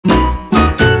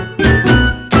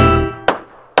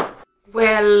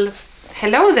Well,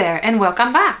 hello there and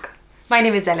welcome back. My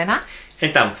name is Elena.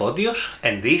 And I'm Fodios,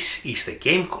 and this is the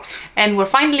Game Court. And we're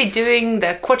finally doing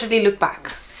the quarterly look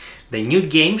back. The new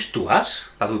games to us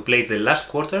that we played the last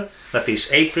quarter, that is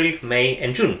April, May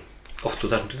and June of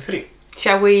 2023.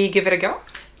 Shall we give it a go?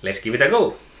 Let's give it a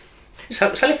go.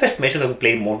 Shall I first mention that we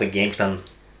played more the games than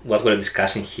what we're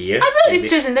discussing here? I thought it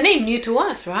says in the name, new to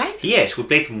us, right? Yes, we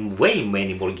played way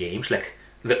many more games, like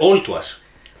the old to us.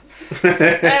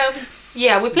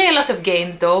 Yeah, we play a lot of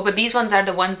games though, but these ones are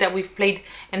the ones that we've played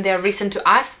and they're recent to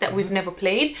us that we've never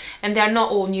played, and they're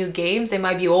not all new games. They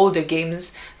might be older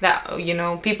games that, you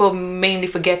know, people mainly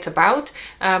forget about,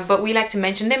 but we like to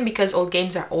mention them because old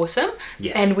games are awesome.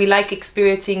 Yes. And we like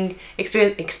experiencing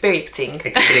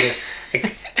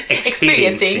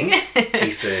Experiencing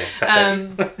is the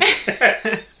subtitle.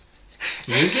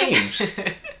 New games.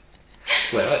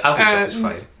 Well, I think that's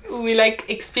fine. We like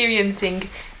experiencing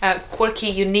quirky,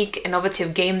 unique,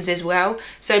 innovative games as well.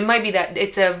 So it might be that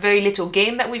it's a very little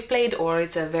game that we've played, or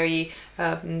it's a very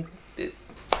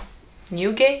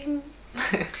new game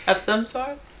of some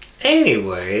sort.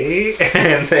 Anyway,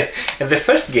 and the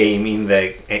first game in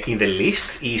the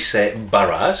list is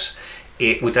Barrage.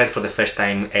 We tried for the first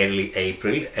time early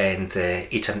April, and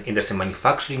it's an interesting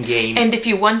manufacturing game. And if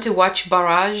you want to watch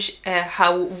Barrage,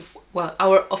 well,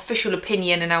 our official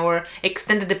opinion and our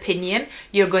extended opinion,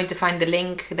 you're going to find the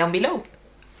link down below.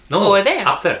 No, or there.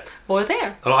 Up there. Or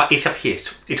there. Oh, it's up here.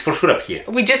 It's for sure up here.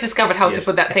 We just discovered how to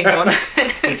put that thing on.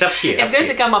 It's up here. It's going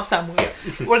to come up somewhere.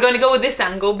 We're going to go with this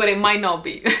angle, but it might not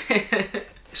be.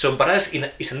 So Barrage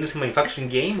is an manufacturing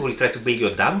game where you try to build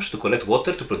your dams to collect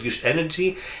water, to produce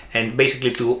energy, and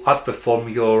basically to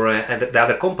outperform your the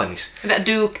other companies. That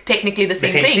do technically the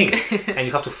same thing. And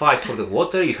you have to fight for the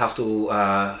water, you have to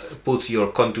put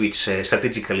your conduits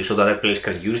strategically so that other players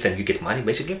can use it and you get money,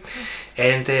 basically.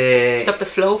 And stop the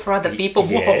flow for other people.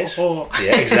 Yes. Whoa.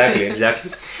 Yeah,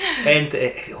 exactly. And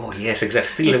oh yes,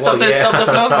 exactly. Stop the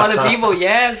flow for other people,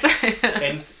 yes.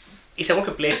 And it's a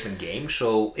worker placement game,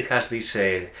 so it has this,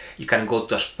 you can go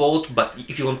to a spot, but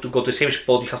if you want to go to the same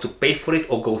spot, you have to pay for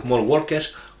it, or go with more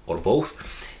workers, or both.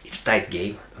 It's a tight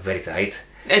game, very tight.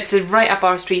 It's right up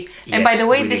our street. Yes, and by the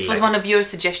way, really this was one of your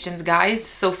suggestions, guys,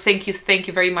 so thank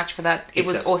you very much for that. It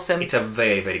was awesome. It's a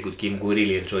very good game, we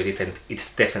really enjoyed it, and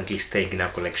it's definitely staying in our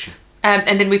collection.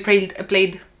 And then we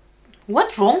played...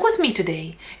 What's wrong with me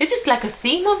today? Is this like a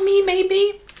theme of me,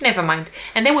 maybe? Never mind.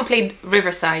 And then we played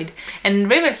Riverside. And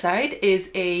Riverside is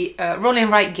a roll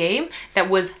and write game that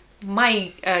was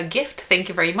my gift. Thank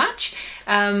you very much.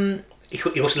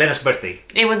 It was Lena's birthday.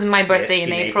 It was my birthday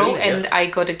in April, and yes. I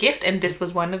got a gift, and this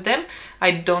was one of them.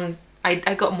 I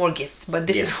got more gifts, but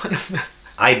this is one of them.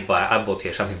 I bought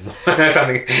here something more.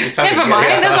 something Never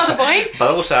mind, that's not the point.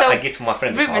 But also I get from my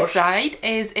friend. Riverside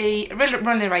is a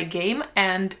roll and write game,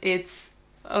 and it's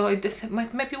it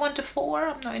might be 1 to 4.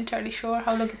 I'm not entirely sure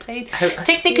how long you played.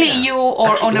 Technically, you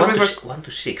are on a river. 1 to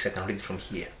 6. I can read it from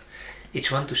here. It's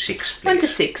 1 to 6. Please. 1 to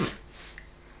 6.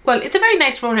 Well, it's a very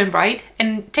nice roll and ride,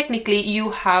 and technically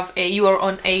you are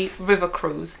on a river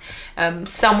cruise,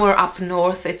 somewhere up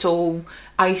north. It's all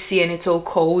icy and it's all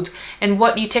cold, and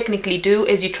what you technically do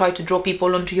is you try to draw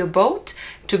people onto your boat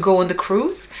to go on the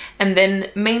cruise, and then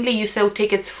mainly you sell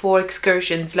tickets for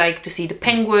excursions, like to see the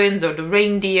penguins or the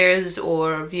reindeers,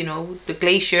 or you know, the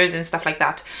glaciers and stuff like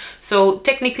that. So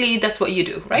technically that's what you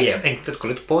do, right? Yeah, and you try to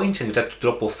collect points, and you try to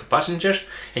drop off passengers,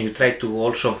 and you try to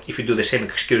also, if you do the same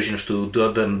excursions, to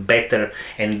do them better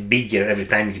and bigger every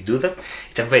time you do them.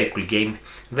 It's a very cool game.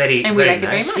 Very like nice. It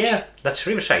very much. Yeah, that's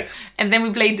Riverside. And then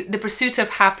we played The Pursuit of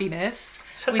Happiness.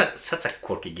 Such a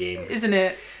quirky game, isn't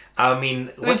it? I mean,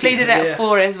 we played it at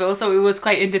 4 as well, so it was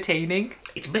quite entertaining.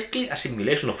 It's basically a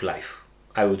simulation of life,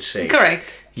 I would say.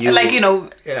 Correct.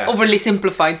 Overly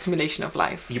simplified simulation of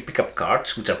life. You pick up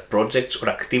cards, which are projects or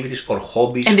activities or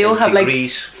hobbies, and they all have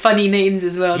degrees. Like funny names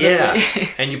as well. Yeah,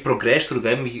 and you progress through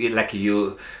them.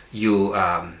 You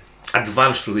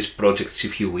advance through these projects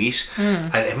if you wish.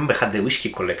 I remember I had the whiskey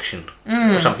collection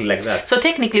or something like that. So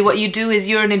technically what you do is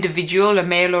you're an individual, a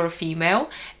male or a female,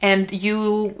 and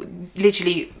you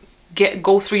literally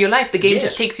go through your life. The game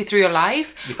just takes you through your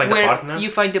life. You find a partner. You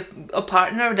find a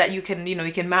partner that you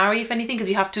can marry, if anything, because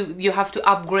you have to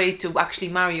upgrade to actually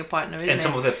marry your partner, isn't it? And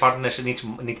some of the partners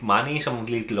need money, some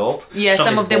need love. Yeah,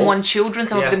 some of them want children,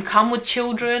 some of them come with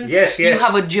children. Yes. You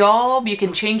have a job, you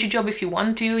can change your job if you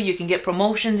want to, you can get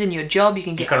promotions in your job, you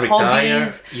can get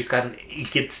hobbies. Retire, you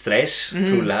get stress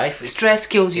through life. Stress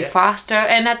kills you faster,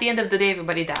 and at the end of the day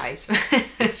everybody dies.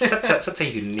 It's such a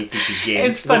unique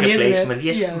game. It's funny, isn't it?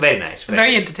 Yes. Very nice.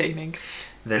 Very entertaining.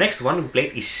 The next one we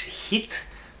played is Hit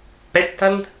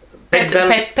Petal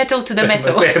Petal to the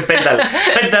metal.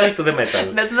 pedal to the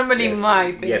metal. That's normally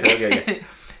my thing. Yeah.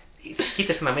 It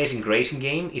is an amazing racing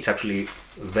game. It's actually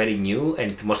very new,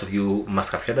 and most of you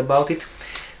must have heard about it.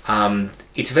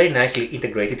 It's very nicely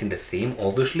integrated in the theme.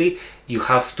 Obviously, you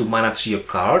have to manage your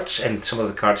cards, and some of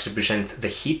the cards represent the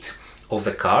heat of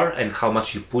the car and how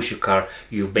much you push your car.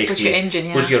 You basically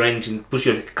push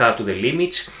your car to the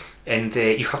limits, and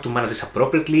you have to manage this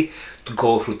appropriately to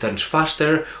go through turns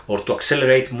faster or to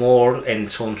accelerate more,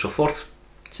 and so on and so forth.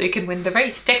 So you can win the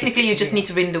race. Technically, you just need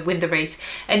to win the race,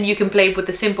 and you can play with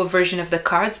the simple version of the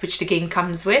cards, which the game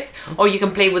comes with, or you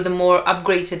can play with the more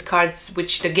upgraded cards,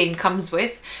 which the game comes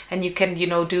with, and you can,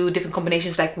 do different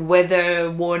combinations like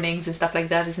weather warnings and stuff like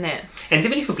that, isn't it? And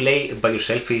even if you play by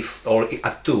yourself or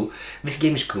at two, this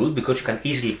game is good because you can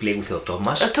easily play with the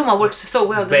automas. Automa works so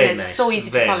well, doesn't it? It's so easy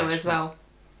to follow as well.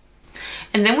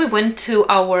 And then we went to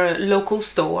our local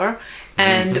store,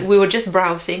 and we were just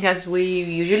browsing as we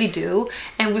usually do,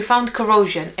 and we found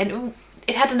Corrosion, and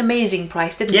it had an amazing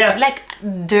price, like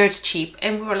dirt cheap,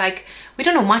 and we were like, we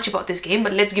don't know much about this game,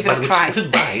 but let's give it a try. We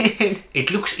should buy it.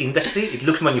 It looks industry, it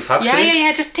looks manufacturing.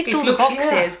 Yeah, just ticked all the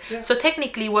boxes. Yeah. So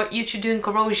technically what you should do in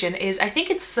Corrosion is, I think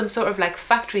it's some sort of like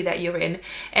factory that you're in,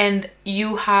 and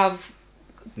you have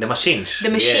the machines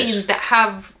that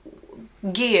have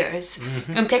gears,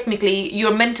 and technically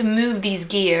you're meant to move these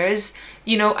gears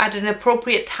at an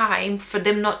appropriate time for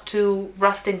them not to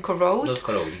rust and corrode. Not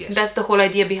corrode, yes. That's the whole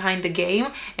idea behind the game.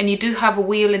 And you do have a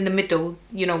wheel in the middle,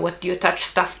 what you attach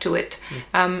stuff to it,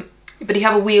 but you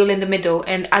have a wheel in the middle,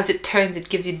 and as it turns it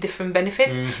gives you different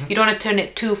benefits. You don't want to turn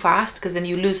it too fast because then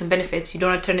you lose some benefits. You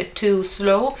don't want to turn it too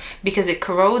slow because it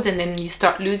corrodes and then you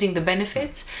start losing the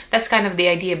benefits. That's kind of the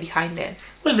idea behind it.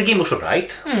 Well, the game was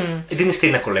alright. It didn't stay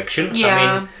in a collection. Yeah.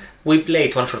 I mean, we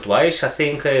played once or twice. I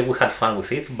think we had fun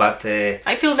with it, but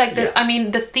I feel like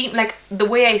the theme, like the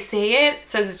way I say it,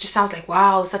 so it just sounds like,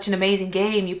 wow, such an amazing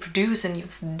game you produce and you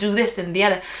do this and the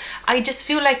other. I just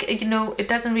feel like it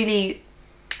doesn't really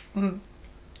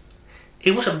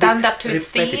stand up to its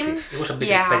theme. It was a bit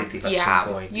repetitive at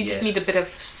some point. You just need a bit of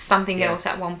something else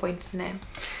at one point, isn't it?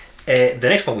 The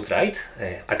next one we tried,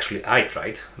 actually I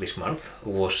tried this month,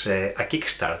 was a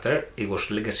Kickstarter. It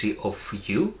was Legacy of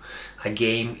You, a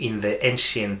game in the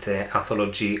ancient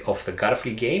anthology of the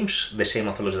Garfield games, the same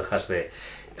anthology that has the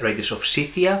Raiders of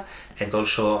Scythia and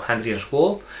also Hadrian's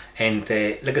Wall. And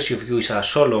Legacy of You is a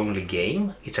solo-only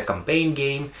game. It's a campaign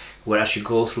game where as you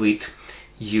go through it,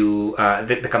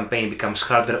 the campaign becomes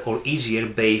harder or easier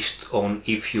based on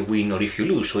if you win or if you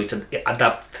lose. So it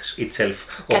adapts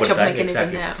itself over Catch-up time.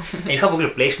 mechanism now. And you have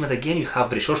replacement again, you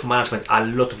have resource management, a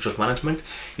lot of resource management.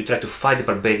 You try to fight the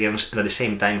barbarians and at the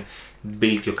same time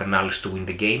build your canals to win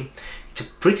the game. It's a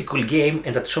pretty cool game,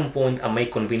 and at some point I may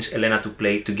convince Elena to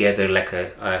play together like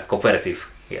a cooperative.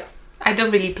 Yeah. I don't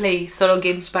really play solo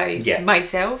games by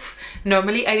myself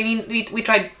normally. I mean, we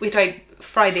tried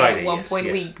Friday at one point.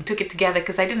 Yes. We took it together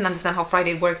because I didn't understand how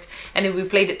Friday worked, and then we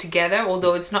played it together,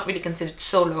 although it's not really considered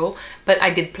solo, but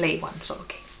I did play one solo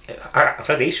game.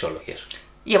 Friday is solo, yes.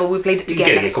 Yeah, but we played it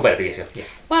together. Cooperative, yeah.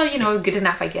 Well, good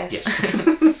enough, I guess.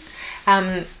 Yes.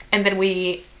 And then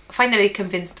we finally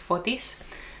convinced Fotis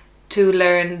to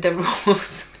learn the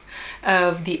rules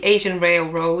of the Asian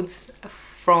railroads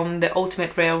from the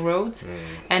Ultimate Railroads,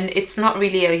 and it's not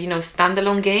really a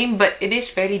standalone game, but it is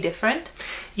fairly different.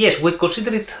 Yes, we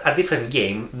consider it a different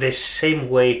game, the same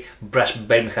way Brass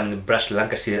Birmingham and Brass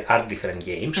Lancaster are different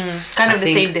games. Kind of the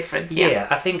same difference, yeah. Yeah,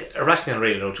 I think Russian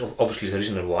Railroads, obviously the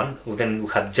original one, then we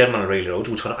had German Railroads,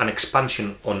 which were an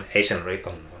expansion on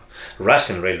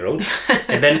Russian Railroads,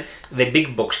 and then the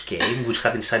big box game, which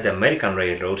had inside the American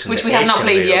Railroads. Which we have not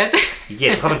played yet.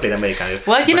 Yes, we haven't played American.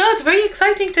 Well, it's very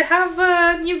exciting to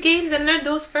have new games and learn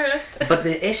those first. But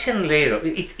the Asian Railroad,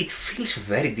 it feels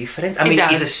very different. I mean,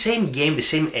 it's the same game, the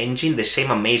same engine, the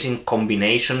same amazing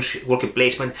combinations, worker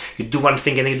placement. You do one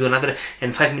thing and then you do another,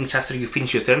 and 5 minutes after you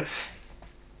finish your turn,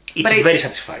 it's very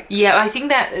satisfying. Yeah, I think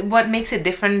that what makes it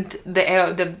different,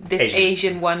 this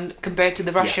Asian one compared to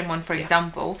the Russian one, for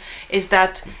example, is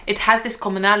that it has this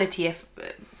commonality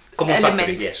element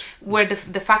factory, yes. Where the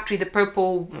factory, the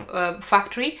purple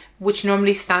factory, which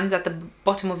normally stands at the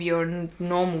bottom of your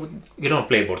normal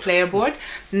player board,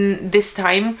 this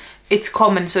time it's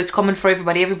common, so it's common for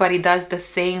everybody. Everybody does the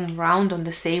same round on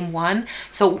the same one.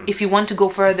 So if you want to go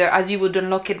further, as you would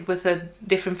unlock it with a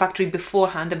different factory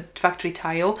beforehand, a factory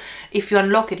tile, if you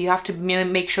unlock it, you have to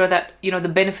make sure that the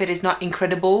benefit is not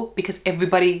incredible, because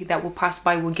everybody that will pass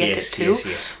by will get it too.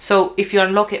 Yes. So if you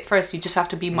unlock it first, you just have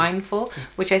to be mindful,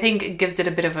 which I think gives it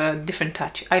a bit of a different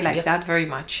touch. I like that very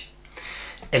much.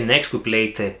 And next we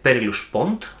played Perilous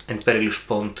Pond, and Perilous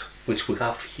Pond, which we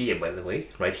have here, by the way,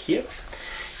 right here.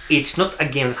 It's not a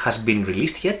game that has been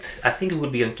released yet. I think it will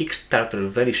be on Kickstarter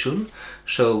very soon.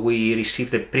 So we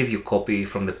received a preview copy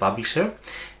from the publisher,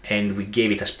 and we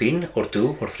gave it a spin, or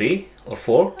 2, or 3, or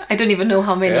 4. I don't even know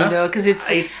how many though, because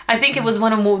I think it was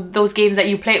one of those games that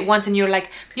you play it once and you're like,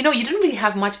 you know, you don't really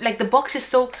have much. Like the box is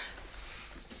so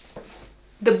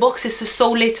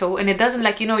little, and it doesn't,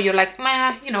 like, you know, you're like,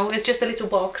 meh, you know, it's just a little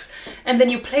box, and then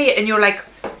you play it and you're like,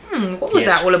 what was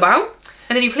that all about?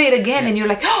 And then you play it again and you're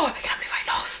like, oh, I can't believe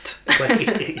I lost. Well,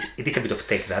 it is a bit of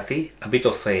Take Thatty, a bit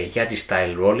of Yaji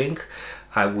style rolling.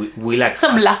 We like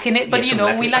some luck in it, but you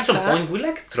know, we like that. At some point, we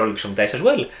like rolling some dice as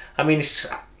well. I mean, it's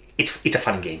a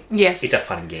fun game. Yes, it's a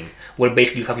fun game where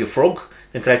basically you have your frog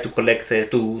and try to collect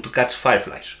to catch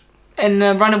fireflies. And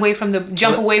run away from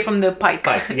jump away from the pike.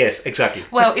 Yes, exactly.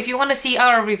 Well, if you want to see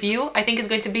our review, I think it's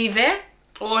going to be there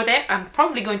or there. I'm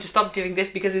probably going to stop doing this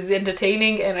because it's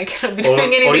entertaining and I cannot be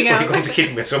doing anything else. Or you're going to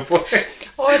hit me at some point.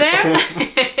 Or there.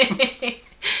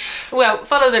 Well,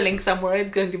 follow the link somewhere.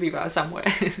 It's going to be about somewhere.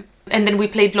 And then we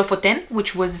played Lofoten,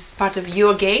 which was part of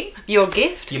your game, your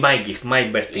gift. My gift, my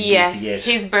birthday yes, gift. Yes,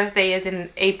 his birthday is in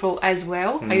April as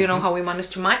well. I don't know how we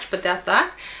managed to match, but that's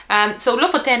that. So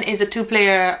Lofoten is a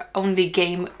 2-player only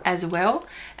game as well.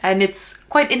 And it's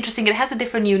quite interesting. It has a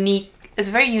it's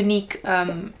a very unique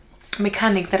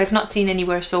mechanic that I've not seen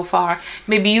anywhere so far.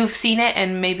 Maybe you've seen it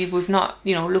and maybe we've not,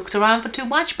 you know, looked around for too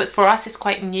much, but for us it's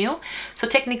quite new. So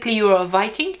technically you're a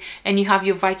Viking and you have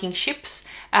your Viking ships,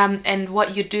 and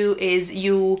what you do is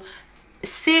you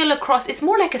sail across. It's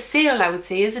more like a sail, I would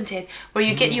say, isn't it? Where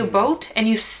you get your boat and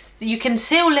you can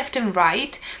sail left and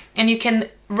right, and you can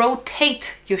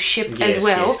rotate your ship as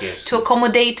well to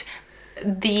accommodate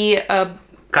the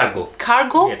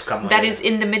cargo that is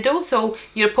in the middle. So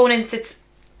your opponent sits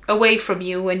away from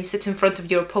you and you sit in front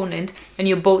of your opponent, and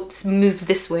your boat moves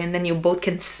this way, and then your boat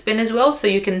can spin as well. So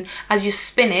you can, as you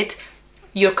spin it,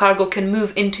 your cargo can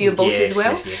move into your boat as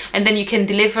well, and then you can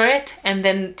deliver it, and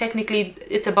then technically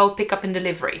it's about pick up and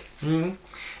delivery.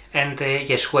 And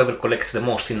yes, whoever collects the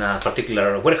most in a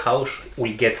particular warehouse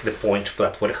will get the points for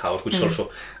that warehouse, which is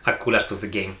also a cool aspect of the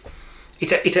game.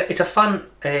 It's a fun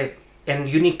and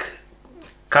unique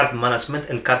card management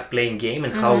and card playing game,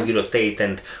 and how you rotate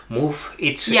and move.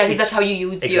 Because that's how you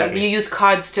use you use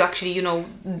cards to actually, you know,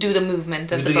 do the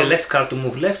movement of the boat. You do your left card to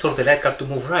move left, or the right card to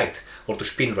move right, or to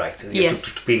spin right. To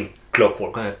spin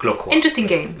clockwise. Interesting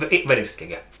game. Very interesting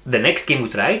game. The next game we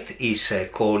tried is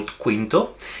called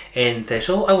Qwinto, and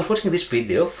so I was watching this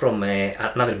video from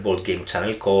another board game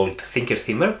channel called Thinker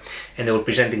Themer, and they were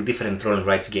presenting different roll and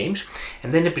write games,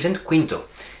 and then they present Qwinto,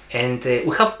 and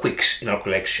we have Quicks in our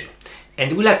collection.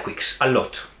 And we like Quicks a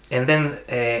lot. And then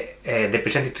they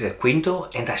presented Qwinto,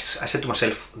 and I said to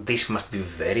myself, this must be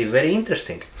very, very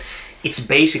interesting. It's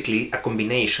basically a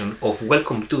combination of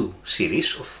Welcome To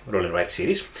series, of Roll and Write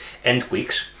series, and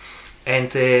Quicks.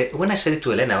 And when I said it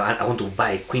to Elena, I want to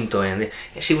buy Qwinto, and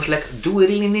she was like, do we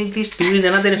really need this? Do we need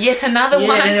another? Yet another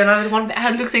one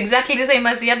that looks exactly the same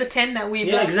as the other 10 that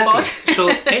we've bought. So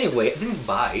anyway, I didn't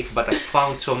buy it, but I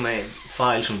found some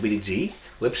files on BGG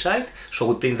website, so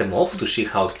we print them off to see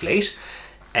how it plays,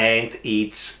 and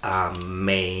it's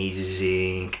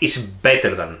amazing. It's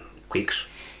better than Quicks,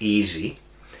 easy.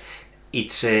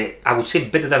 It's I would say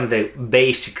better than the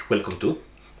basic Welcome To.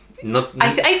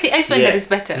 I find that is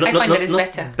better. I find that is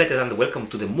better. Better than the Welcome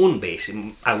To the Moon base,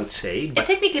 I would say. But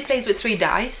it technically plays with 3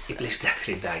 dice. It plays with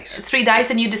 3 dice. 3 dice,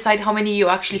 and you decide how many you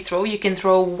actually throw. You can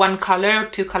throw 1 color,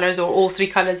 2 colors, or all 3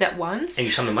 colors at once. And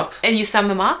you sum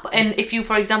them up. And if you,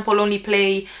 for example, only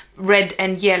play red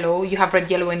and yellow, you have red,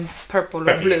 yellow, and purple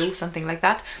or blue, something like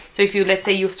that. So if you, let's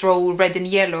say you throw red and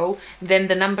yellow, then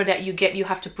the number that you get, you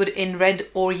have to put in red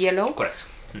or yellow. Correct.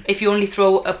 If you only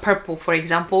throw a purple, for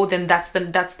example, then that's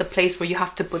the place where you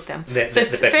have to put them. So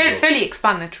it's fairly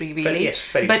explanatory, really.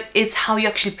 But it's how you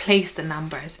actually place the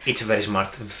numbers. It's very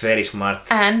smart, very smart.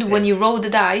 And when you roll the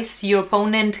dice, your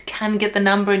opponent can get the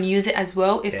number and use it as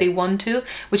well if they want to,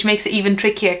 which makes it even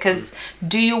trickier, because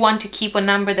do you want to keep a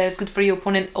number that is good for your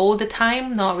opponent all the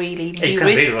time? Not really. Do you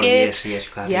risk it? Yes,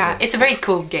 you can. Yeah, it's a very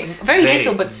cool game. Very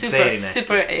little, but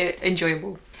super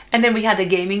enjoyable. And then we had a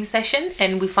gaming session,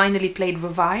 and we finally played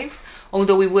Revive,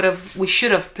 although we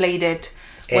should have played it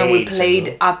when we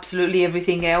played absolutely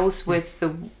everything else with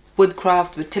the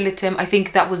Woodcraft, with Tilitum. I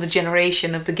think that was the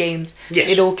generation of the games.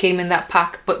 It all came in that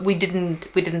pack, but we didn't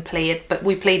play it, but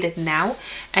we played it now,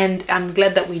 and I'm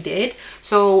glad that we did.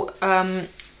 So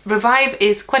Revive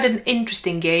is quite an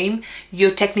interesting game.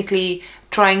 You're technically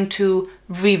trying to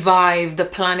revive the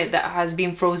planet that has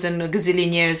been frozen a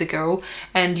gazillion years ago,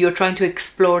 and you're trying to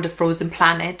explore the frozen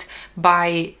planet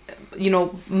by, you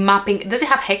know, mapping. Does it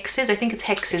have hexes? I think it's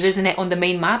hexes, isn't it, on the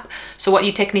main map? So what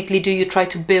you technically do, you try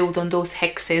to build on those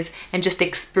hexes and just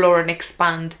explore and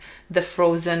expand the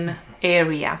frozen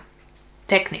area,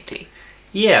 technically.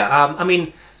 Yeah, I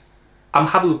mean, I'm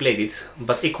happy we played it,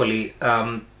 but equally,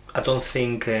 I don't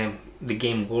think the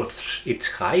game worth its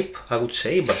hype, I would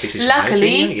say, but this is my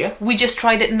opinion, yeah. We just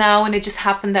tried it now, and it just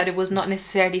happened that it was not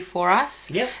necessarily for us.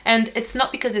 Yeah. And it's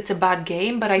not because it's a bad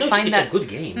game, but I No, find it's that a good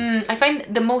game. I find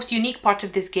the most unique part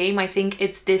of this game, I think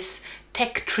it's this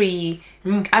tech tree.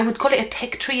 I would call it a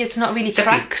tech tree. It's not really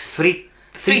Exactly. tracks.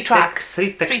 Three tracks, Yeah.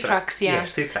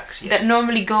 Yes, 3 tracks, yes. That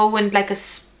normally go in like a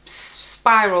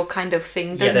spiral kind of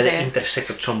thing, doesn't they it? intersect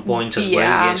at some points as Yeah,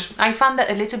 well, yes. I found that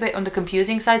a little bit on the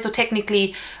confusing side. So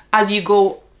technically, as you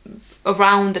go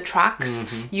around the tracks,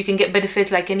 you can get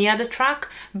benefits like any other track,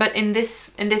 but in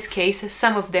this case,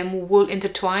 some of them will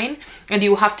intertwine, and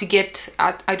you have to get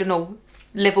at, I don't know,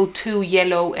 level 2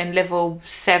 yellow and level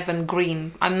 7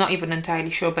 green. I'm not even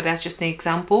entirely sure, but that's just an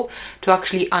example to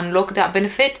actually unlock that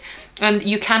benefit. And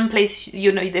you can place,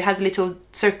 you know, there has a little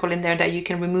circle in there that you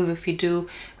can remove if you do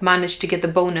manage to get the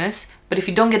bonus. But if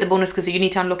you don't get the bonus because you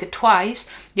need to unlock it twice,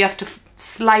 you have to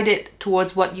slide it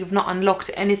towards what you've not unlocked,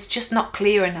 and it's just not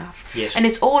clear enough. Yes. And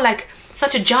it's all like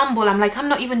such a jumble. I'm like, I'm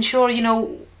not even sure, you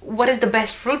know, what is the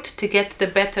best route to get the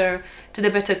better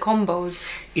combos.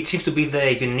 It seems to be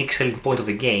the unique selling point of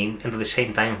the game, and at the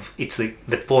same time, it's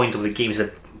the point of the game is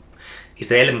that it's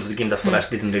the element of the game that for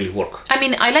us didn't really work. I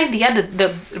mean, I like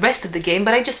the rest of the game,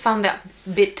 but I just found that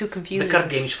bit too confusing. The card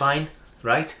game is fine,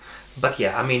 right? But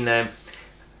yeah, I mean,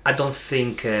 I don't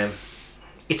think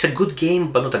it's a good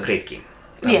game, but not a great game,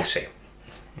 I would say.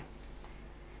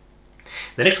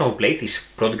 The next one we played is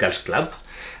Prodigal's Club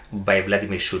by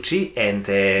Vladimir Suchi, and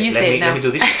let me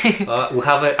do this. We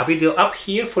have a video up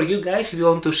here for you guys if you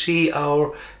want to see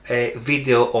our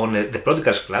video on the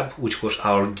Prodigal's Club, which was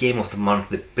our game of the month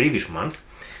the previous month,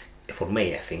 for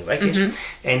May I think, right? Yes.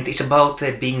 And it's about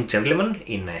being gentlemen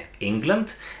in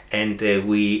England, and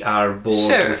we are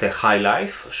bored with a high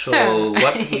life, so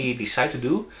what we decide to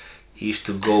do is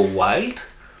to go wild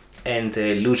and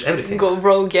lose everything. Go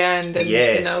rogue and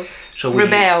yes. You know, so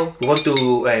rebel. We want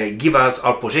to give out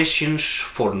our possessions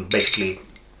for basically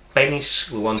pennies.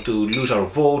 We want to lose our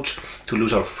votes, to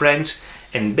lose our friends,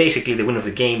 and basically the winner of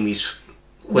the game is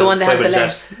the one that has the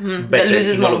less, that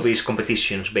loses in all most. of these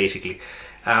competitions, basically.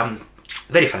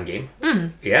 Very fun game.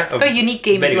 Yeah, very unique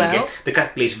game as well. Game. The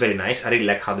card play is very nice. I really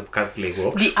like how the card play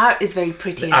works. The art is very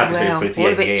pretty as well. Very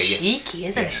pretty, a bit cheeky,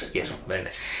 isn't it? Yes, very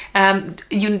nice.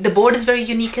 The board is very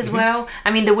unique as well.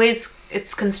 I mean, the way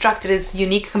it's constructed is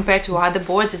unique compared to other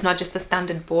boards. It's not just a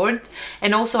standard board.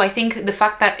 And also, I think the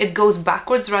fact that it goes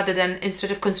backwards rather than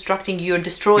instead of constructing, you're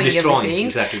destroying everything.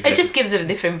 Exactly. It just gives it a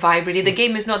different vibe, really. The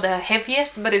game is not the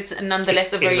heaviest, but it's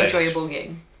nonetheless a very enjoyable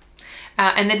game.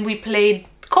 And then we played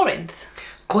Corinth.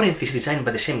 Corinth is designed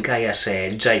by the same guy as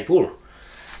Jaipur.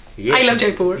 Yes, I love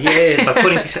Jaipur. Yeah, but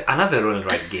Corinth is another roll and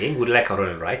write game. We like our roll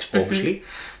and writes, obviously.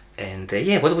 And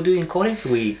yeah, what do we do in Corinth?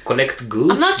 We collect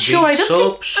goods. I'm not sure. I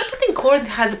don't shops. think Corinth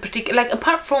has a particular, like,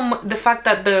 apart from the fact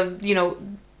that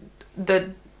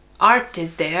the art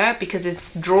is there because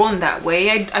it's drawn that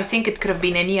way. I think it could have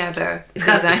been any other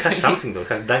design. It has something though. It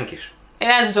has donkeys. It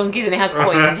has donkeys and it has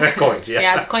coins. Coins, yeah.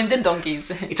 Yeah, it's coins and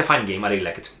donkeys. It's a fun game. I really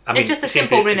like it. I it's just a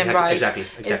simple run and ride. Exactly.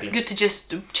 It's good to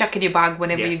just chuck in your bag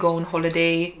whenever you go on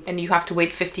holiday, and you have to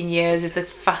wait 15 years. It's a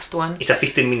fast one. It's a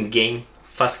 15-minute game.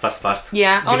 Fast.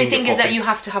 Yeah. Only thing is that you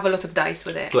have to have a lot of dice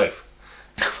with it. 12.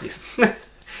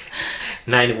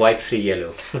 9 white, 3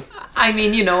 yellow. I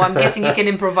mean, you know, I'm guessing you can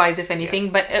improvise if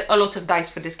anything, but a lot of dice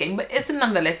for this game. But it's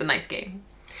nonetheless a nice game.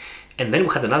 And then we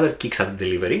had another Kickstarter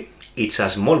delivery. It's a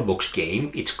small box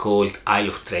game. It's called Isle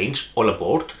of Trains All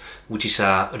Aboard, which is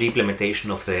a re-implementation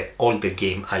of the older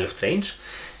game Isle of Trains.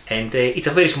 And it's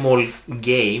a very small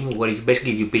game where you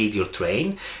basically build your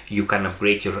train, you can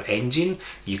upgrade your engine,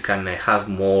 you can have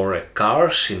more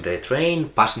cars in the train,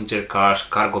 passenger cars,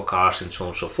 cargo cars, and so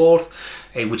on and so forth,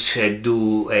 which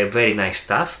do very nice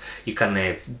stuff. You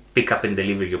can pick up and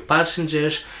deliver your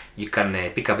passengers, you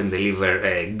can pick up and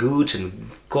deliver goods and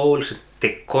coals,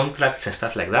 take contracts and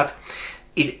stuff like that.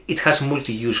 It has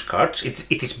multi-use cards.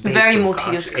 It is based very on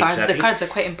multi-use cards. Exactly. The cards are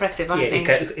quite impressive, aren't they?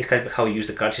 It can, how you use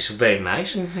the cards is very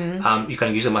nice. You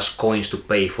can use them as coins to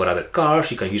pay for other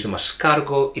cars. You can use them as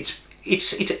cargo. It's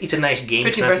a nice game.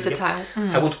 Pretty versatile.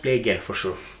 I want to play again for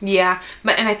sure. Yeah,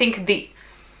 and I think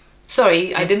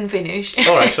sorry, I didn't finish.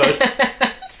 All right, sorry.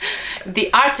 the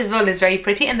art as well is very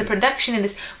pretty, and the production in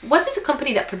this. What is the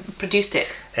company that produced it?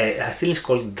 I think it's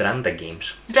called Dranda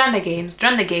Games. Dranda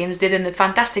Games did a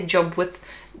fantastic job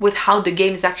with how the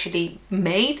game is actually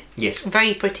made. Yes.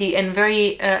 Very pretty and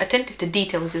very attentive to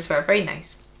details as well. Very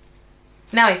nice.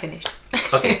 Now I finished.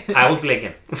 Okay, I will play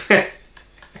again.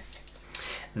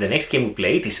 The next game we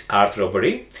played is Art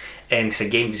Robbery, and it's a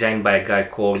game designed by a guy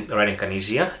called Ryan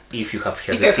Canizia. If you have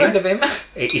heard of him.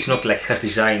 It's not like he has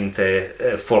designed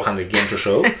 400 games or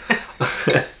so.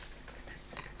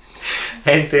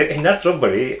 And in Art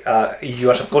Robbery, you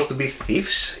are supposed to be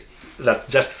thieves that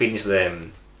just finished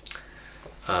the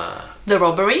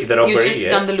robbery. You just yeah.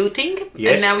 done the looting,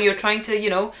 Yes. and now you're trying to,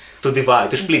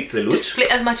 to split the loot. to split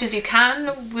as much as you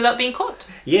can without being caught.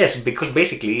 Yes, because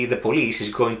basically the police is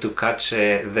going to catch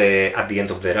at the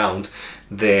end of the round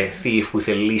the thief with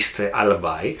the least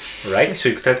alibi, right? So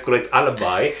you try to collect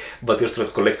alibi, but you also try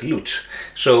to collect loot.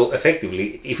 So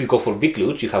effectively, if you go for big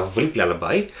loot, you have little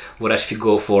alibi, whereas if you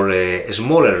go for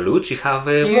smaller loot, you have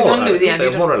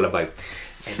more alibi.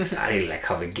 And I really like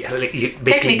how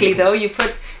Technically though,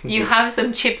 you have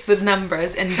some chips with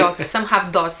numbers and dots. Some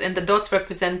have dots, and the dots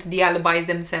represent the alibis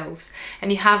themselves.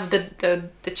 And you have the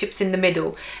chips in the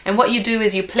middle. And what you do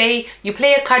is you play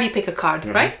a card, you pick a card,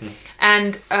 right?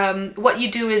 And what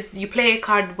you do is you play a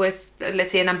card with,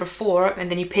 let's say, a number 4, and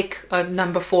then you pick a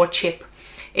number 4 chip.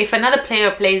 If another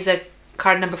player plays a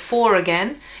card number 4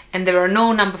 again, and there are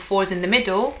no number 4s in the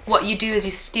middle, what you do is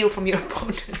you steal from your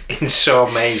opponent. It's so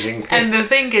amazing. And the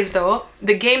thing is though,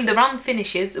 the round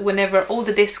finishes whenever all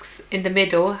the discs in the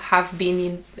middle have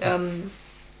been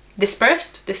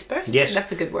dispersed? Yes.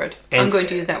 That's a good word. And, I'm going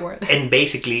to use that word. And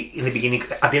basically, in the beginning,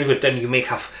 at the end of your turn, you may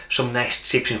have some nice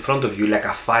chips in front of you, like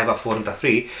a 5, a 4, and a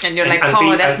 3. And you're like,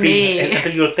 oh, that's me. And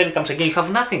until your turn comes again, you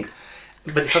have nothing.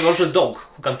 But you have also a dog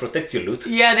who can protect your loot.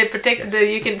 Yeah, they protect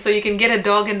you can get a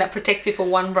dog, and that protects you for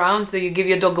 1 round. So you give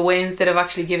your dog away instead of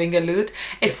actually giving a loot.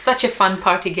 It's such a fun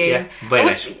party game. Yeah, very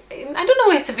nice. I don't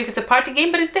know if it's a party game,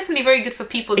 but it's definitely very good for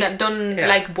people that don't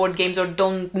like board games or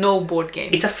don't know board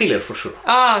games. It's a filler for sure.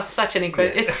 Oh, such an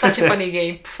incredible! It's such a funny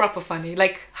game, proper funny,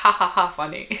 like ha ha ha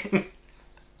funny.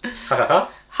 Ha ha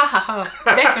ha. Ha ha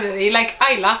ha! Definitely, like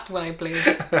I laughed when I played.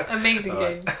 Amazing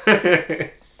game.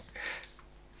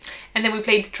 And then we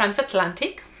played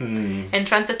Transatlantic. And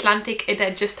Transatlantic,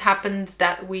 it just happens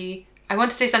that I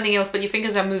want to say something else, but your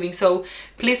fingers are moving, so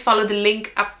please follow the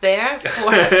link up there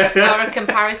for our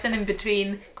comparison in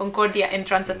between Concordia and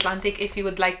Transatlantic if you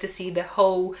would like to see the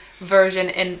whole version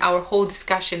and our whole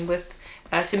discussion with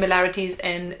similarities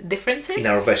and differences. In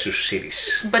our Versus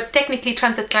series. But technically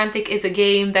Transatlantic is a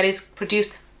game that is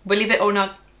produced, believe it or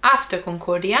not, after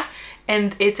Concordia,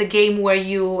 and it's a game where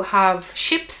you have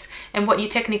ships, and what you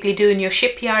technically do in your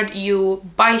shipyard, you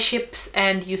buy ships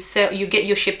and you get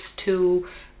your ships to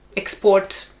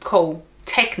export coal.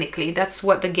 Technically, that's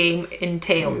what the game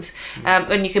entails.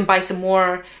 And you can buy some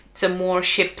more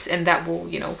ships, and that will,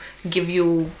 give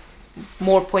you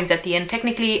more points at the end.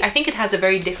 Technically, I think it has a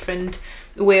very different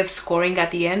way of scoring at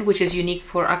the end, which is unique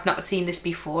for, I've not seen this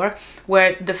before,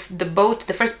 where the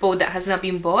first boat that has not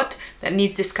been bought, that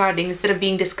needs discarding, instead of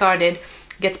being discarded,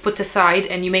 gets put aside,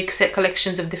 and you make set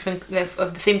collections of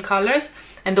of the same colors,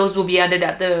 and those will be added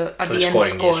at the end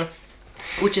score, yes.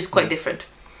 Which is quite different.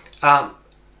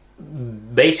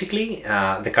 Basically,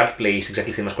 the card play is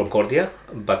exactly the same as Concordia,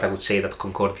 but I would say that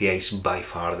Concordia is by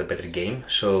far the better game,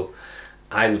 so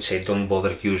I would say don't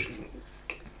bother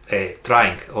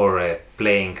trying or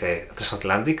playing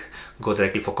Transatlantic, go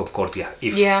directly for Concordia.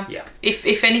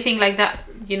 If anything like that,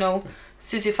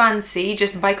 suits your fancy,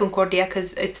 just buy Concordia,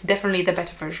 because it's definitely the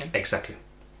better version. Exactly.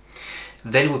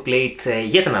 Then we played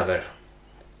yet another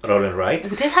roll and write.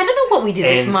 I don't know what we did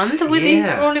this month with these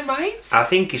roll and writes. I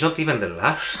think it's not even the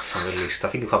last on the list. I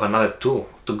think we have another 2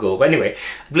 to go. But anyway,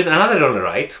 we played another roll and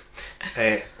write,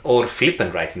 or flip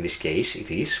and write in this case, it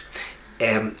is.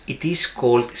 It is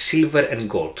called Silver and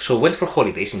Gold. So we went for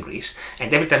holidays in Greece,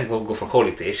 and every time we go for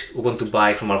holidays, we want to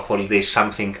buy from our holidays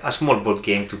something, a small board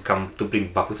game to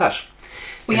bring back with us.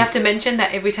 We have to mention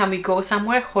that every time we go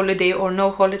somewhere, holiday or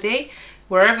no holiday,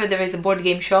 wherever there is a board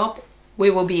game shop, we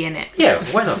will be in it. Yeah,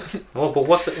 why not? Well, but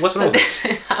what's wrong? This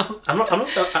is how. I'm not.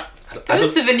 There was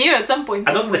a souvenir at some point.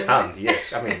 I don't understand.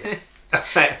 Yes, I mean.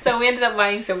 So we ended up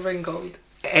buying Silver and Gold.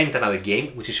 And another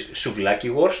game, which is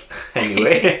Souvlaki Wars,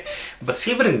 anyway. But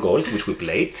Silver and Gold, which we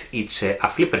played, it's a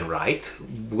flip and write,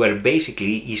 where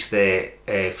basically is the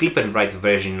flip and write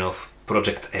version of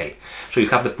Project L. So you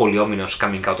have the polyominoes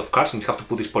coming out of cards, and you have to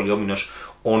put these polyominoes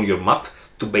on your map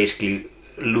to basically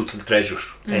loot the treasures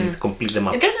and complete them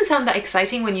up. It doesn't sound that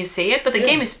exciting when you say it, but the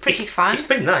game is pretty fun. It's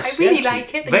pretty nice. I really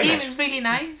like it. The Very game nice. is really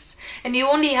nice. And you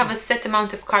only have a set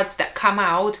amount of cards that come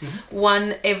out.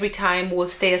 One every time will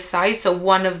stay aside. So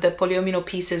one of the polyomino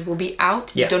pieces will be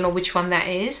out. You don't know which one that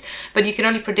is. But you can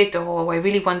only predict, oh, I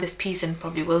really want this piece and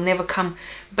probably will never come.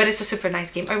 But it's a super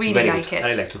nice game. I really like it.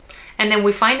 I like it. And then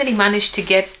we finally managed to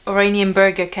get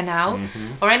Oranienburger Canal.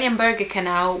 Oranienburger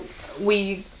Canal,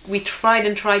 we tried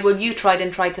and tried, well, you tried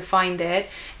and tried to find it,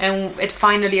 and it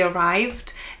finally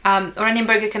arrived.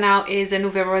 Oranienburger Canal is a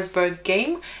Uwe Rosberg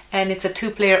game, and it's a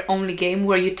 2-player only game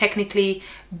where you technically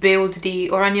build the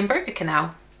Oranienburger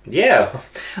Canal. Yeah,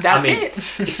 That's it.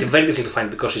 It's very difficult to find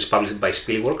because it's published by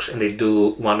Spielworks, and they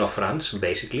do one-off runs,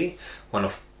 basically,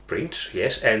 one-off prints,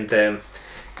 yes, and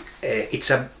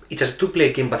it's a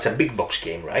 2-player game, but it's a big box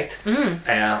game, right?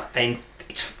 And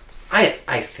it's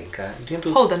I think. Do you want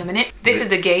to hold on a minute. This is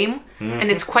the game, and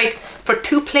it's quite, for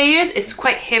 2 players, it's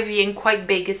quite heavy and quite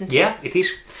big, isn't it? Yeah, it is.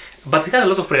 But it has a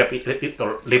lot of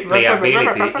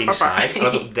replayability inside, a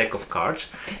lot of deck of cards,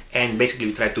 and basically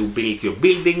you try to build your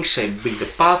buildings, build the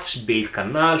paths, build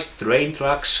canals, train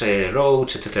tracks,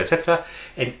 roads, etc., etc.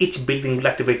 And each building will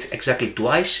activate exactly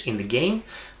twice in the game.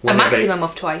 A maximum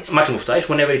of twice. Maximum of twice,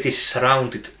 whenever it is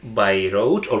surrounded by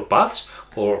roads or paths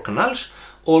or canals,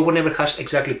 or whenever it has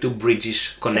exactly 2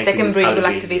 bridges connecting. The second bridge will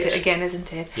buildings. activate it again,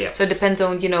 isn't it? Yeah. So it depends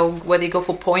on, you know, whether you go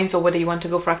for points or whether you want to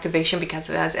go for activation, because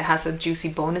it has a juicy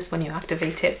bonus when you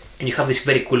activate it. And you have this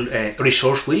very cool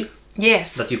resource wheel.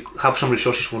 Yes. That you have some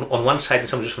resources on one side and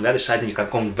some resources on the other side, and you can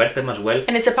convert them as well.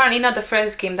 And it's apparently not the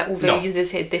first game that Uwe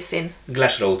uses this in.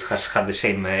 Glass Road has had the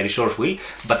same resource wheel,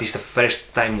 but it's the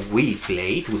first time we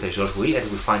played with a resource wheel,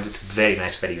 and we find it very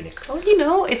nice, very unique. Oh, you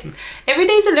know, it's every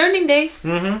day is a learning day.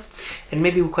 And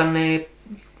maybe we can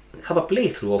have a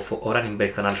playthrough of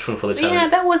Oranienburg Canal soon for the channel. Yeah,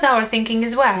 that was our thinking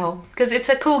as well, because it's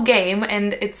a cool game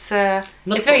and it's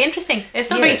very interesting.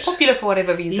 It's not very popular for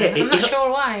whatever reason. I'm not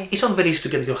sure why. It's not very easy to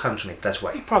get your hands on it, that's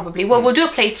why. Probably. Well, we'll do a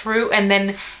playthrough and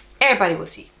then everybody will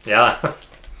see. Yeah,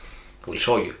 we'll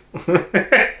show you.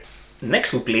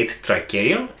 Next we played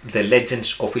Tricerion, The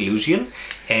Legends of Illusion,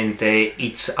 and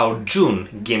it's our June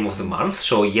game of the month,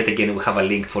 so yet again we have a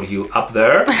link for you up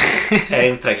there.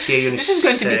 And Tricerion This is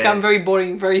going to become very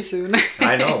boring very soon.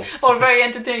 I know. Or very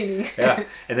entertaining. Yeah,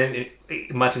 and then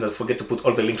imagine that, forget to put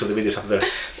all the links of the videos up there.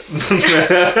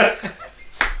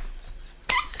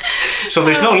 So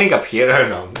there's no link up here, I don't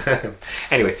know.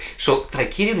 Anyway, so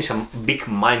Tricerion is a big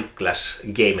mind class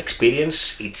game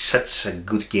experience. It's such a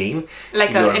good game.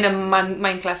 Like in a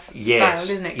mind class style,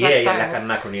 isn't it? Class style. Like an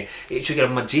anachrony. So you're a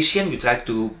magician, you try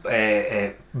to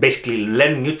basically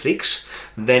learn new tricks,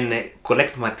 then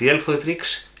collect material for the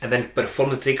tricks, and then perform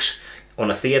the tricks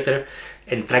on a theater,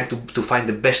 and trying to find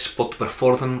the best spot to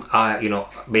perform them, you know,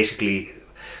 basically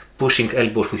pushing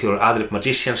elbows with your other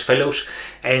magicians fellows,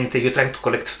 and you're trying to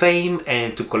collect fame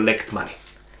and to collect money.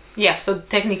 Yeah, so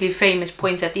technically fame is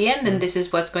points at the end, and this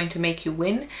is what's going to make you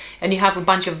win. And you have a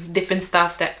bunch of different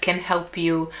stuff that can help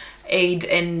you aid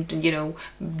and, you know,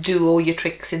 do all your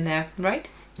tricks in there, right?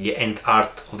 Yeah, and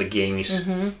art of the game is...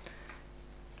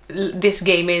 This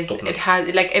game is, it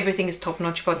has, like, everything is top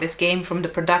notch about this game, from the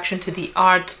production to the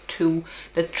art to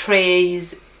the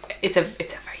trays. It's a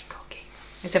very cool game.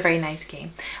 It's a very nice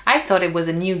game. I thought it was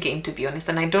a new game, to be honest,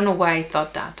 and I don't know why I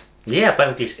thought that. Yeah,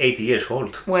 apparently it's 8 years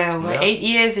old. Well, yeah. 8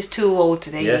 years is too old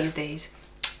today, these days.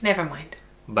 Never mind.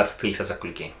 But still such a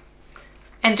cool game.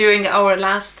 And during our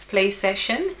last play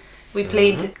session, we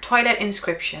played Twilight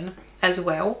Inscription as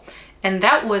well. And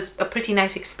that was a pretty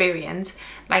nice experience.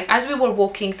 Like, as we were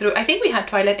walking through, I think we had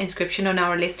Twilight Inscription on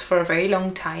our list for a very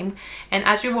long time. And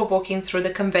as we were walking through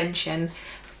the convention,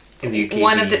 in the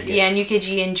UKG, in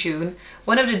UKG in June,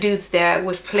 one of the dudes there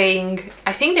was playing,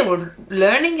 I think they were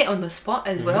learning it on the spot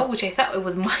as well, which I thought it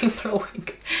was mind-blowing.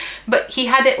 But he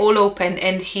had it all open,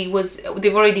 and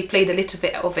they've already played a little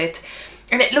bit of it,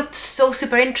 and it looked so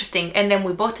super interesting. And then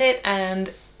we bought it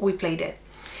and we played it.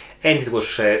 And it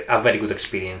was a very good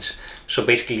experience. So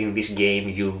basically in this game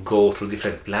you go through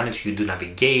different planets, you do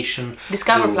navigation.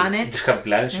 Discover planets,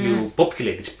 you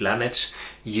populate these planets,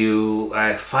 you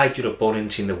fight your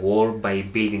opponents in the war by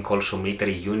building also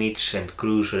military units and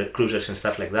cruisers and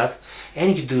stuff like that.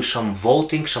 And you do some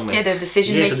voting, there's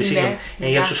decision making there.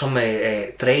 And also some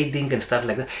trading and stuff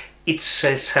like that.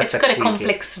 It's got a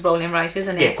complex rolling, right,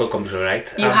 isn't it? Yeah, quite complex,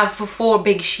 right. You have 4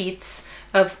 big sheets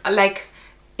of, like,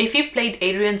 if you've played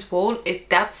Adrian's Wall, it's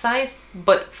that size,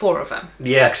 but 4 of them.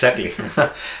 Yeah, exactly.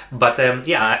 But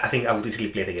yeah, I think I would easily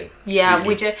play it again. Yeah,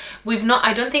 we've not,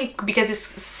 I don't think, because it's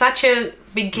such a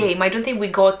big game, I don't think we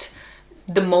got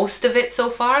the most of it so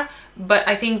far, but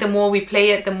I think the more we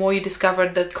play it, the more you discover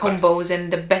the combos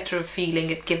and the better feeling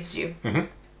it gives you.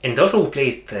 And also we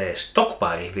played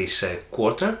Stockpile this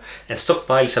quarter, and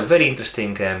Stockpile is a very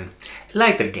interesting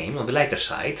lighter game, on the lighter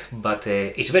side, but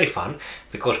it's very fun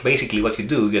because basically what you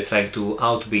do, you're trying to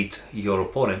outbid your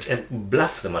opponents and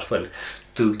bluff them as well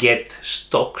to get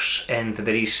stocks, and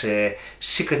there is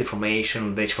secret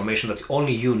information, there's information that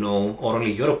only you know or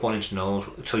only your opponents know,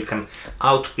 so you can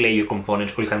outplay your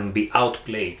components or you can be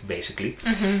outplayed basically,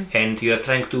 and you are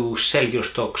trying to sell your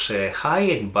stocks high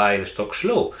and buy the stocks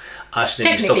low, as in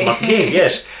the stock market game,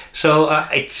 yes. So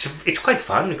it's quite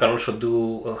fun. You can also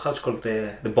do, how it's called,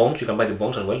 the bonds, you can buy the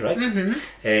bonds as well, right?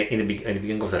 In the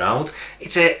beginning of the round.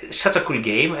 It's such a cool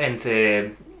game, and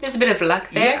there's a bit of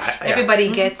luck there. Everybody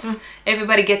gets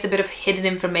a bit of hidden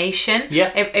information.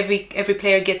 Yeah. Every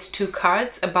player gets 2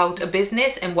 cards about a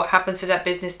business and what happens to that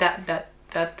business that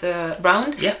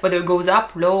round. Yeah. Whether it goes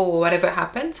up, low, or whatever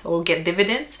happens, or get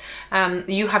dividends.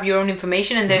 You have your own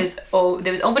information, and there's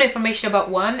open information about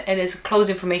one, and there's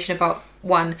closed information about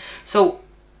one. So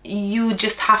you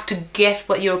just have to guess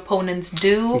what your opponents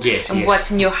do, and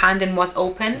what's in your hand and what's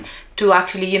open, to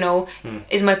actually, you know,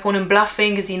 is my opponent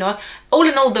bluffing, is he not? All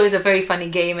in all, though, it's a very funny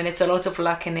game and it's a lot of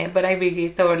luck in it, but I really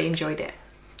thoroughly enjoyed it.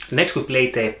 Next we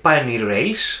played Pioneer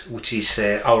Rails, which is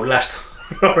our last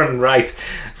run right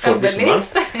for this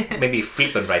month. Maybe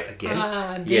flip and right again.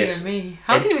 Ah, dear me.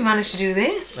 How did we manage to do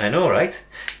this? I know, right?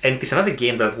 And it's another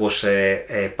game that was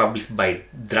published by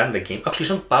Dranda Game. Actually,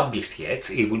 it's not published yet.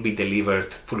 It will be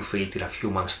delivered fulfilled in a few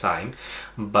months' time.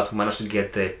 But we managed to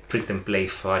get the print and play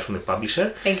file from the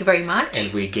publisher. Thank you very much.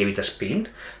 And we gave it a spin.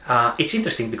 It's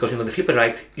interesting because, you know, the flip and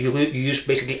right, you use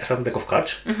basically a certain deck of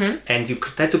cards, and you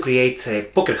try to create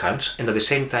poker hands, and at the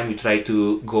same time you try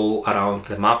to go around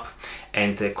the map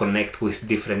and connect with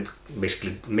different,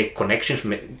 basically make connections,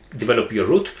 develop your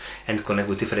route, and connect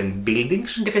with different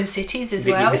buildings. Different cities as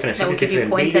well. Different that cities, will give you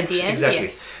points at the end. Exactly.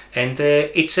 Yes. And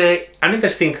it's an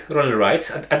interesting roll and write,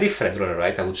 a different roll and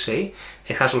write, I would say.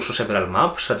 It has also several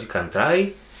maps that you can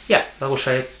try. Yeah, that was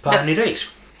a Pioneer Race.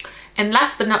 And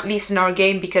last but not least in our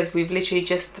game, because we've literally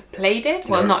just played it.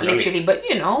 Well, not literally, but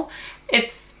you know,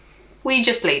 we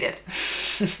just played it.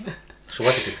 So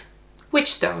what is it?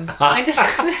 Witchstone. I just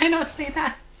did I not say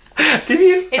that? Did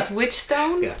you? It's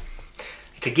Witchstone. Yeah.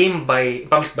 It's a game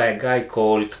published by a guy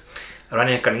called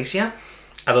Ranier Canisia.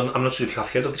 I'm not sure if you have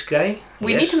heard of this guy.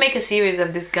 We need to make a series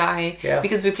of this guy,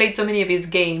 because we played so many of his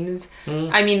games.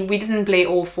 I mean, we didn't play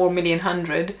all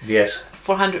 4,000,000. Yes.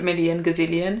 400 million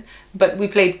gazillion, but we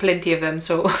played plenty of them,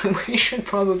 so we should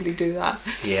probably do that.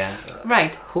 Yeah.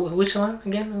 Right. Which one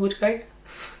again? Which guy?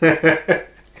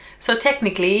 So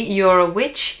technically, you're a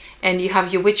witch, and you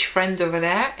have your witch friends over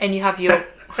there, and you have your...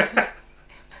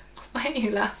 Why are you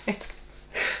laughing?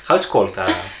 How it's called?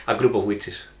 A group of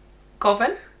witches.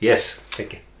 Coven? Yes,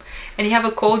 thank you. And you have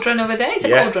a cauldron over there. It's a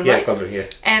cauldron, right? Yeah, cauldron, yeah.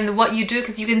 And what you do,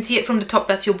 because you can see it from the top,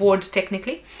 that's your board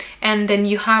technically. And then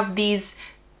you have these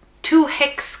 2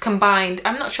 hex combined.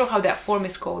 I'm not sure how that form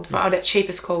is called, how that shape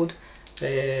is called.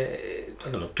 I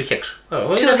don't know, 2 hex.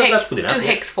 Oh, 2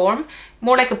 hex form.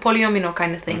 More like a polyomino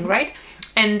kind of thing, right?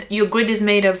 And your grid is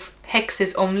made of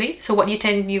hexes only. So what you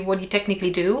technically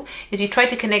do is you try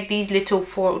to connect these little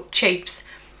 4 shapes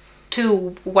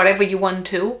to whatever you want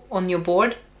to on your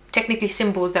board, technically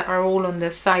symbols that are all on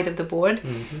the side of the board,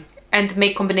 and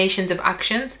make combinations of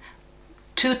actions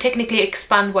to technically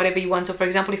expand whatever you want. So for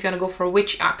example, if you want to go for a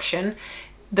witch action,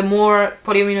 the more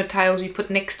polyomino tiles you put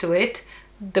next to it,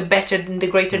 the better and the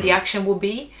greater the action will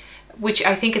be, which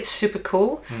I think it's super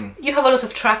cool. You have a lot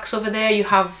of tracks over there. You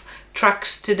have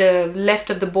tracks to the left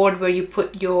of the board where you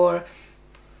put your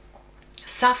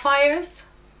sapphires,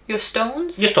 your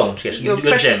stones. Your stones, yes. Your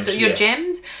precious gems. Your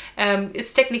gems.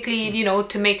 It's technically, you know,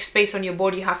 to make space on your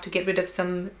board, you have to get rid of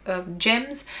some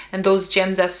gems, and those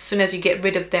gems, as soon as you get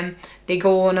rid of them, they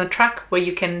go on a track where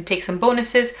you can take some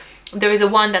bonuses. There is a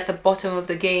wand at the bottom of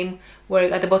the game,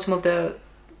 where at the bottom of the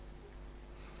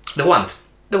wand.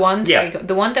 The wand, yeah. There you go.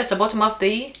 The wand that's the bottom of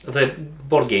the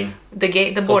board game.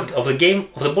 The board of the game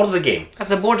of the board of the game. Of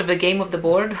the board of the game of the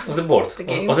board. Of the board. The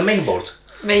game. Of the main board.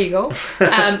 There you go.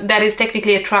 That is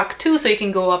technically a track too, so you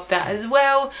can go up that as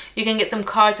well. You can get some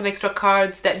cards, some extra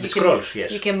cards that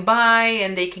you can buy,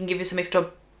 and they can give you some extra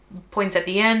points at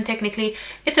the end. Technically,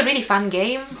 it's a really fun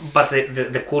game. But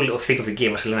the cool thing of the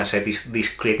game, as Elena said, is this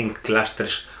creating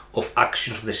clusters of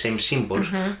actions of the same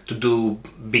symbols to do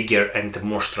bigger and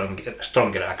more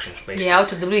stronger actions, basically. Yeah,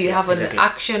 out of the blue you have an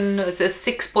action. It's a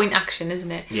 6-point action,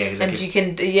 isn't it? Yeah, exactly. And you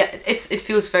can, it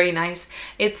feels very nice.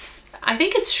 It's I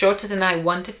think it's shorter than I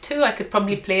wanted to. I could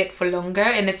probably play it for longer,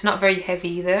 and it's not very heavy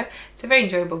either. It's a very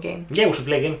enjoyable game. Yeah, we should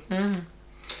play again.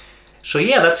 So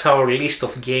yeah, that's our list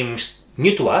of games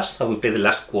new to us that we played the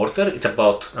last quarter. It's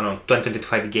about, I don't know,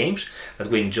 20-25 games that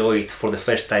we enjoyed for the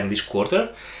first time this quarter.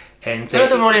 And There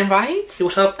was a rolling rides. It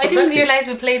was I didn't realise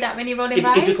we played that many rolling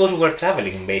rides. It's because we were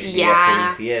traveling basically.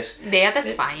 Yeah. Yes. Yeah,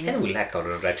 that's fine. And we like our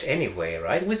rides anyway,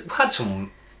 right? We had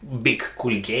some big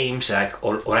cool games like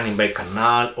Oranenberg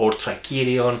Canal or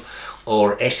Trikerion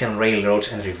or Asian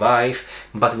Railroads and Revive,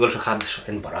 but we also had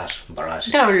and Barrage.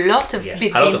 There are a lot of Yes,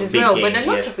 big a lot games of as big well, games, but a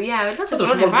lot yes. of a lot of Those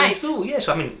rolling small games rides. too, yes.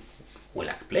 I mean, we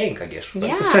like playing, I guess. Right?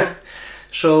 Yeah.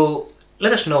 So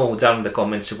let us know down in the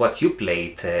comments what you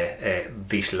played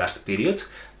this last period.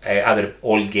 Other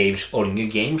old games or new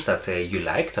games that you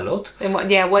liked a lot. And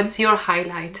what's your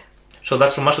highlight? So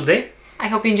that's from us today. I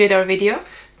hope you enjoyed our video.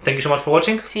 Thank you so much for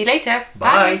watching. See you later.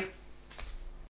 Bye.